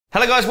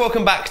Hello guys,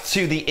 welcome back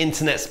to the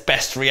internet's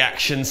best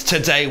reactions.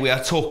 Today we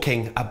are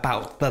talking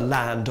about the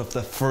land of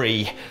the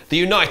free, the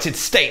United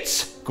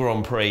States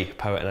Grand Prix.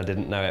 Poet and I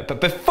didn't know it.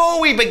 But before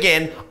we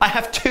begin, I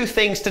have two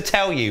things to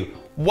tell you.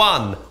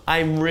 One,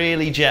 I'm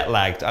really jet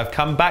lagged. I've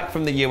come back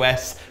from the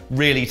US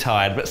really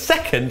tired. But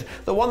second,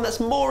 the one that's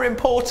more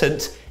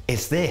important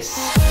is this.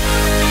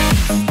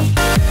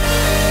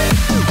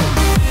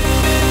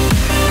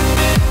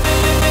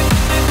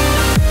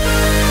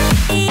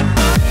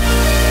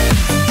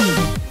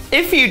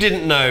 If you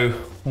didn't know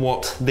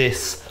what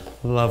this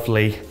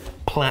lovely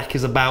plaque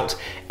is about,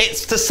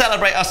 it's to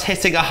celebrate us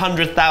hitting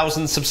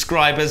 100,000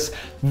 subscribers.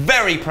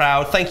 Very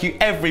proud. Thank you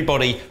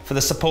everybody for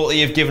the support that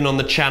you've given on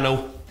the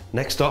channel.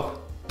 Next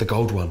up, the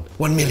gold one,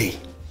 1 milli.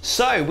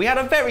 So we had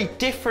a very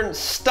different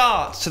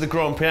start to the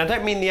Grand Prix. I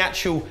don't mean the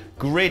actual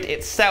grid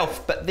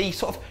itself, but the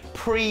sort of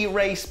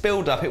pre-race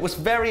build-up. It was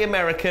very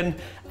American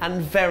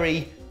and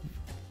very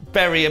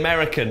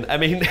American. I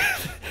mean,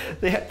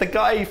 the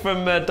guy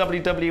from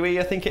WWE,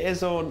 I think it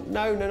is, or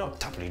no, not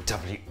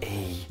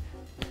WWE.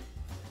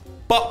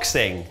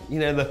 Boxing, you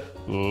know, the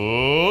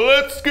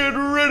let's get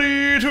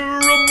ready to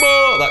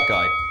rumble, that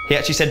guy. He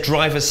actually said,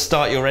 drivers,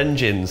 start your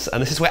engines.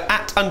 And this is where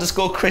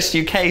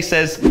 @_ChrisUK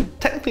says,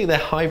 technically they're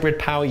hybrid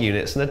power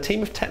units and a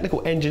team of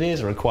technical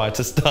engineers are required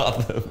to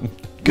start them.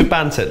 Good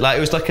banter, like it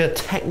was like a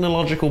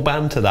technological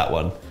banter, that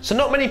one. So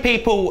not many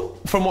people,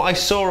 from what I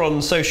saw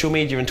on social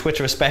media and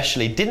Twitter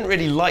especially, didn't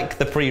really like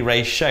the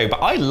pre-race show,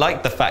 but I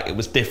liked the fact it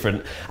was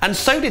different. And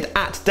so did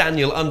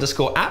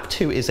 @Daniel_apt,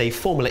 who is a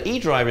Formula E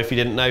driver, if you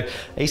didn't know.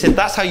 He said,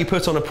 that's how you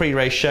put on a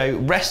pre-race show.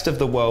 Rest of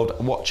the world,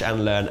 watch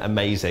and learn,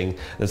 amazing.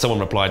 And someone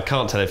replied,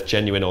 can't tell if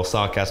genuine or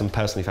sarcasm,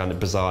 personally found it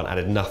bizarre and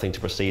added nothing to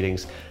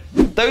proceedings.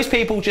 Those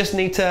people just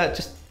need to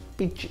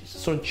be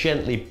sort of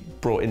gently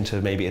brought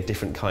into maybe a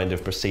different kind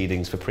of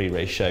proceedings for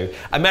pre-race show.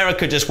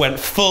 America just went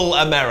full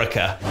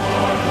America.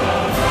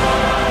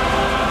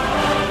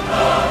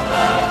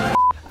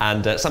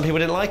 And some people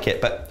didn't like it,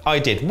 but I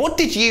did. What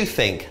did you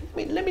think?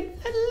 Let me,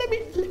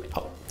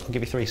 oh, I'll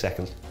give you 3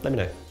 seconds. Let me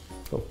know.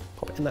 Cool.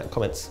 Pop it in that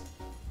comments.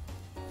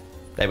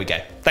 There we go.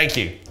 Thank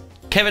you.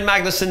 Kevin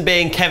Magnussen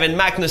being Kevin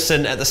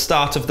Magnussen at the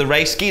start of the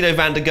race. Guido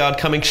van der Garde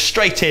coming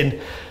straight in.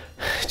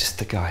 Just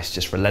the guy's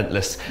just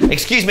relentless.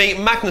 Excuse me,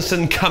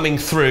 Magnussen coming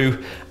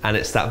through, and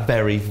it's that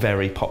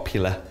very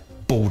popular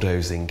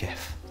bulldozing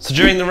gif. So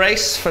during the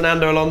race,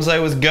 Fernando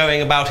Alonso was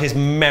going about his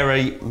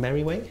merry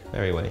way?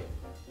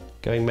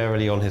 Going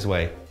merrily on his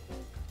way.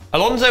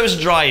 Alonso was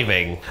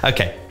driving.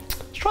 Okay, let's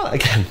try that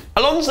again.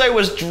 Alonso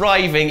was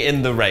driving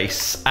in the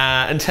race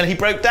until he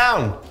broke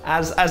down,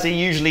 as he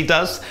usually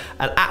does.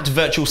 And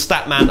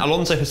 @VirtualStatman,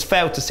 Alonso has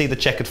failed to see the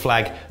checkered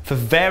flag for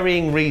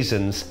varying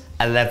reasons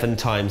 11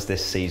 times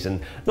this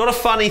season. Not a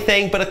funny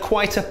thing, but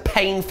quite a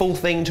painful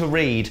thing to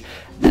read.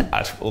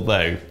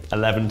 Although,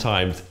 11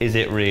 times, is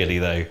it really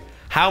though?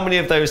 How many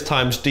of those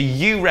times do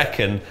you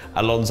reckon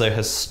Alonso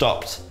has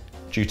stopped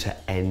due to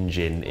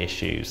engine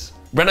issues?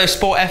 Renault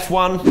Sport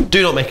F1,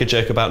 do not make a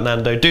joke about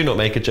Nando, do not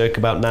make a joke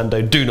about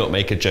Nando, do not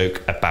make a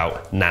joke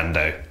about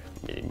Nando.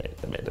 They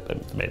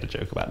made a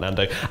joke about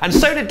Nando. And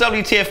so did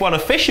WTF1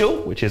 Official,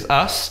 which is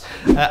us.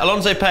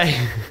 Alonso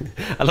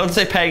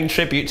paying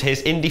tribute to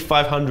his Indy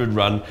 500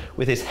 run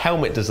with his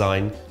helmet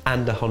design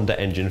and a Honda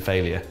engine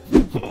failure.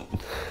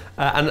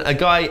 And a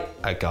guy,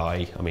 I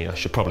mean, I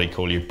should probably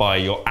call you by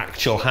your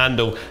actual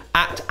handle,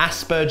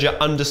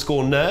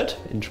 @Asperger_nerd.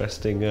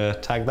 Interesting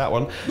tag, that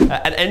one.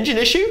 An engine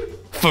issue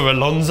for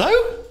Alonso?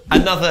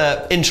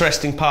 Another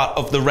interesting part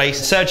of the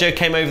race. Sergio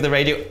came over the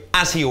radio,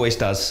 as he always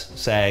does,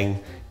 saying,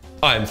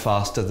 I'm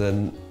faster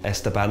than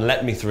Esteban,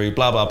 let me through,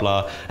 blah, blah,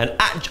 blah. And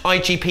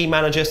 @IGP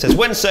Manager says,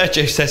 when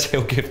Sergio says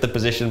he'll give the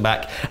position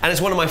back, and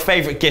it's one of my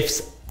favorite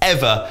gifs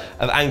ever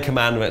of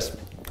Anchorman, where it's,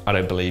 I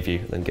don't believe you,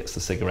 and then gets the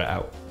cigarette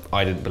out.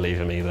 I didn't believe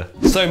him either.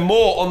 So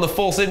more on the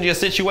Force India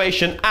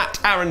situation,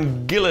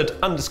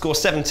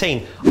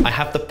 @AaronGillard_17. I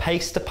have the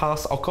pace to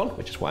pass Ocon,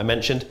 which is what I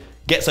mentioned,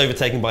 gets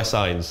overtaken by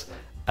Sainz.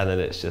 And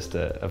then it's just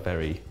a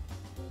very,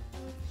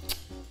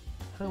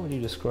 how would you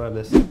describe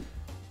this?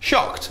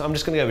 Shocked. I'm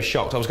just going to go with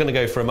shocked. I was going to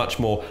go for a much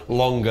more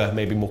longer,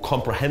 maybe more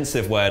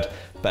comprehensive word,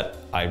 but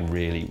I'm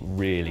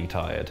really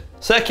tired.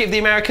 Circuit of the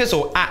Americas,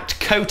 or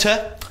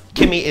 @COTA.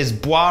 Kimi is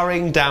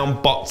boiring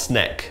down Bot's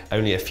neck,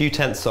 only a few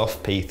tenths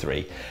off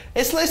P3.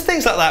 It's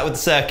things like that with the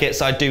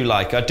circuits I do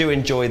like. I do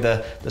enjoy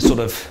the sort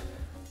of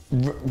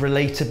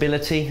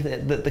relatability,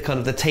 the kind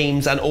of the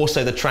teams, and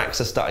also the tracks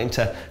are starting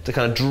to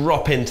kind of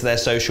drop into their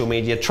social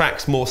media.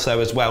 Tracks more so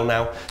as well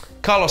now.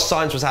 Carlos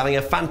Sainz was having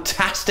a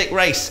fantastic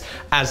race,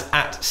 as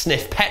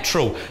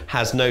 @SniffPetrol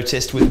has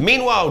noticed.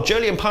 Meanwhile,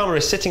 Jolyon Palmer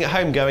is sitting at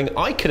home going,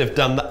 I could have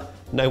done that.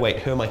 No,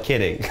 wait, who am I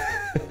kidding?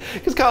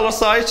 Because Carlos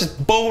Sainz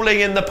just bowling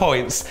in the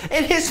points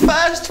in his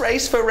first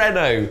race for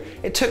Renault.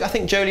 It took, I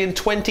think, Jolyon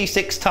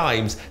 26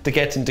 times to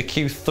get into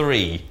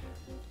Q3.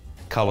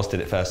 Carlos did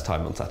it first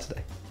time on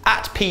Saturday.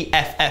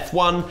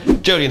 @PFF1,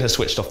 Jolyon has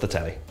switched off the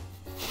telly.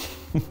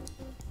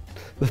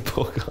 The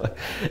poor guy.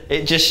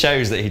 It just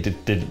shows that he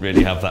didn't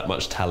really have that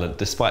much talent,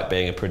 despite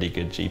being a pretty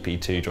good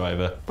GP2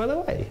 driver. By the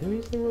way,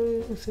 who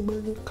is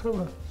the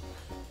colour?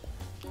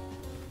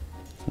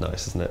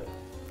 Nice, isn't it?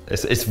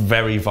 It's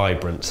very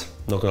vibrant.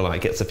 Not gonna lie,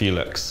 it gets a few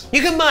looks.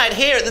 You can buy it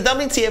here at the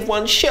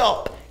WTF1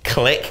 shop.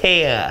 Click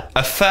here.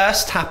 A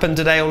first happened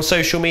today on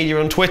social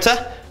media on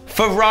Twitter.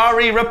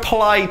 Ferrari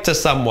replied to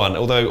someone,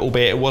 although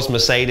albeit it was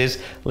Mercedes,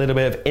 a little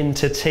bit of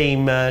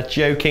inter-team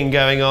joking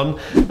going on.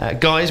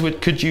 Guys,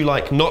 could you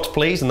like not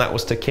please? And that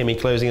was to Kimi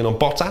closing in on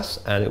Bottas,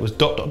 and it was ...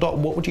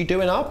 what would you do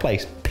in our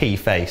place,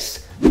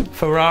 P-face?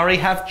 Ferrari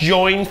have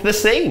joined the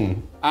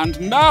scene. And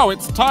now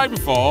it's time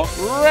for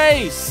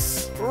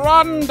Race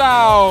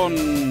Rundown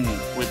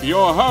with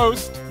your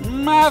host,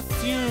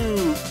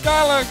 Matthew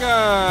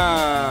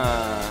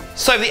Gallagher.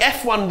 So the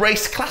F1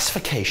 race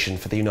classification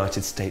for the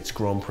United States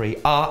Grand Prix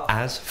are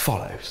as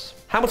follows.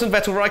 Hamilton,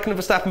 Vettel, Raikkonen,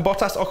 Verstappen,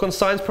 Bottas, Ocon,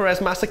 Sainz,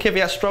 Perez, Massa,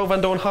 Kvyat, Stroll,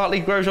 Van Dorn,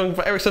 Hartley, Grosjean,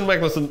 Ericsson,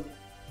 Magnussen.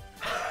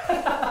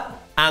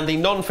 And the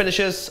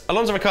non-finishers,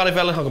 Alonso, Ricciardo,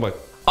 Vettel and Hulkenberg.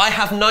 I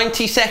have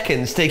 90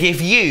 seconds to give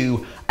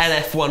you an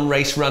F1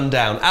 race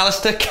rundown.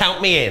 Alistair,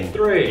 count me in.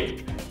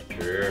 3,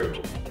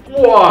 2,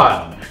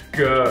 1.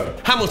 Go.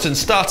 Hamilton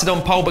started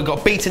on pole but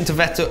got beat into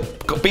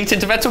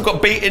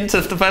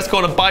the first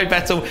corner by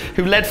Vettel,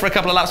 who led for a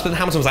couple of laps, but then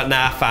Hamilton was like,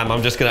 nah fam,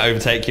 I'm just going to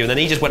overtake you, and then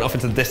he just went off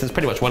into the distance,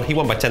 pretty much won. He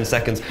won by 10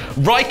 seconds.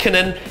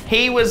 Raikkonen,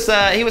 he was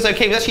okay, he was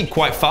actually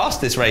quite fast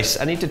this race,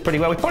 and he did pretty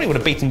well. He probably would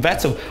have beaten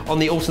Vettel on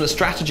the alternate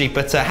strategy,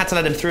 but had to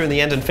let him through in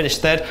the end and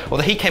finished third,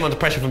 although he came under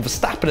pressure from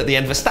Verstappen at the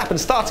end. Verstappen,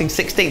 starting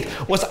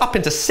 16th, was up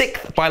into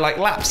 6th by like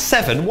lap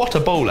 7, what a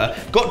baller.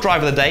 Got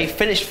driver of the day,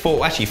 finished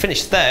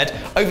third,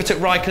 overtook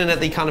Raikkonen at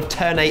the kind of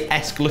Turn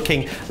 8-esque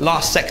looking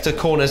last sector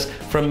corners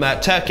from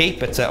Turkey,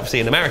 but obviously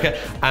in America.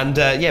 And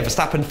yeah,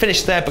 Verstappen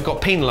finished there but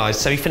got penalised,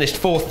 so he finished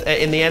 4th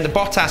in the end.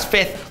 Bottas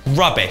 5th,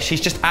 rubbish. He's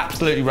just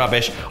absolutely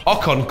rubbish.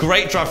 Ocon,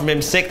 great drive from him,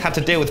 6th. Had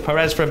to deal with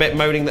Perez for a bit,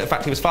 moaning that the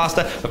fact he was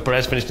faster, but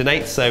Perez finished in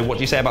 8th, so what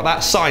do you say about that?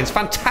 Sainz,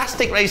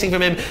 fantastic racing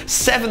from him,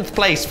 7th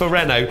place for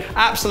Renault,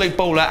 absolute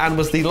baller, and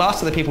was the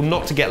last of the people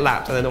not to get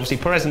lapped. And then obviously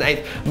Perez in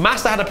 8th.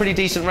 Massa had a pretty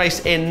decent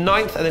race in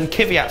 9th, and then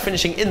Kvyat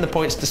finishing in the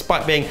points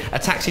despite being a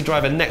taxi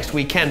driver next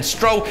weekend.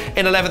 Stroll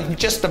in 11th,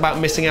 just about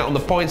missing out on the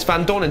points.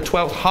 Van Dorn in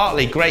 12th.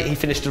 Hartley, great, he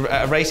finished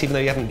a race even though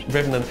he hadn't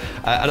driven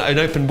an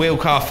open wheel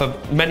car for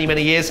many,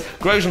 many years.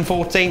 Grosjean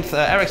 14th,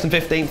 Ericsson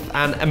 15th,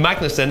 and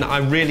Magnussen, I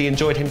really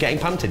enjoyed him getting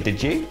punted,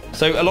 did you?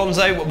 So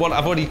Alonso, what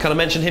I've already kind of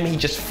mentioned him, he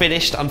just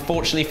finished,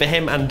 unfortunately for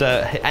him, and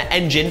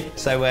engine,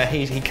 so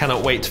he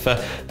cannot wait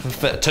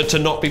to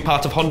not be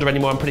part of Honda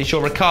anymore, I'm pretty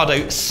sure.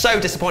 Ricciardo, so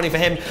disappointing for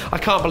him, I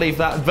can't believe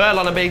that.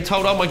 Verlaine, I'm being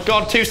told, oh my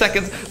god, 2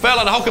 seconds,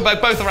 Verlaine and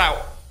Hulkenberg both are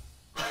out.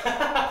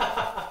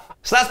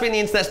 So that's been the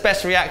internet's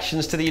best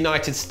reactions to the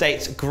United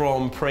States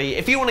Grand Prix.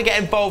 If you want to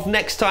get involved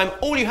next time,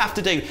 all you have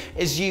to do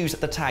is use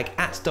the tag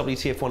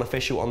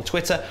 @WTF1Official on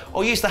Twitter,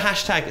 or use the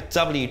hashtag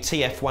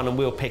WTF1, and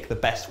we'll pick the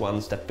best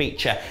ones to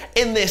feature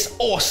in this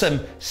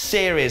awesome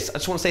series. I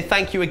just want to say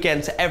thank you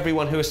again to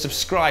everyone who has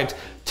subscribed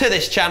to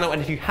this channel,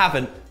 and if you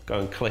haven't, go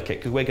and click it,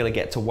 because we're going to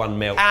get to 1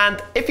 mil.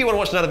 And if you want to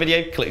watch another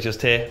video, click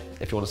just here.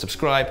 If you want to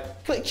subscribe,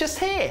 click just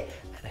here.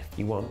 If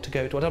you want to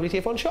go to our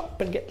WTF1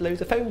 shop and get loads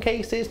of phone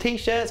cases,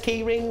 t-shirts,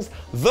 key rings,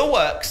 the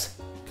works,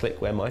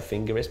 click where my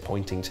finger is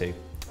pointing to.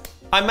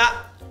 I'm Matt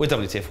with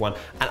WTF1,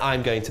 and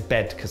I'm going to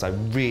bed because I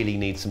really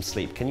need some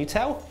sleep. Can you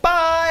tell?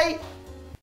 Bye!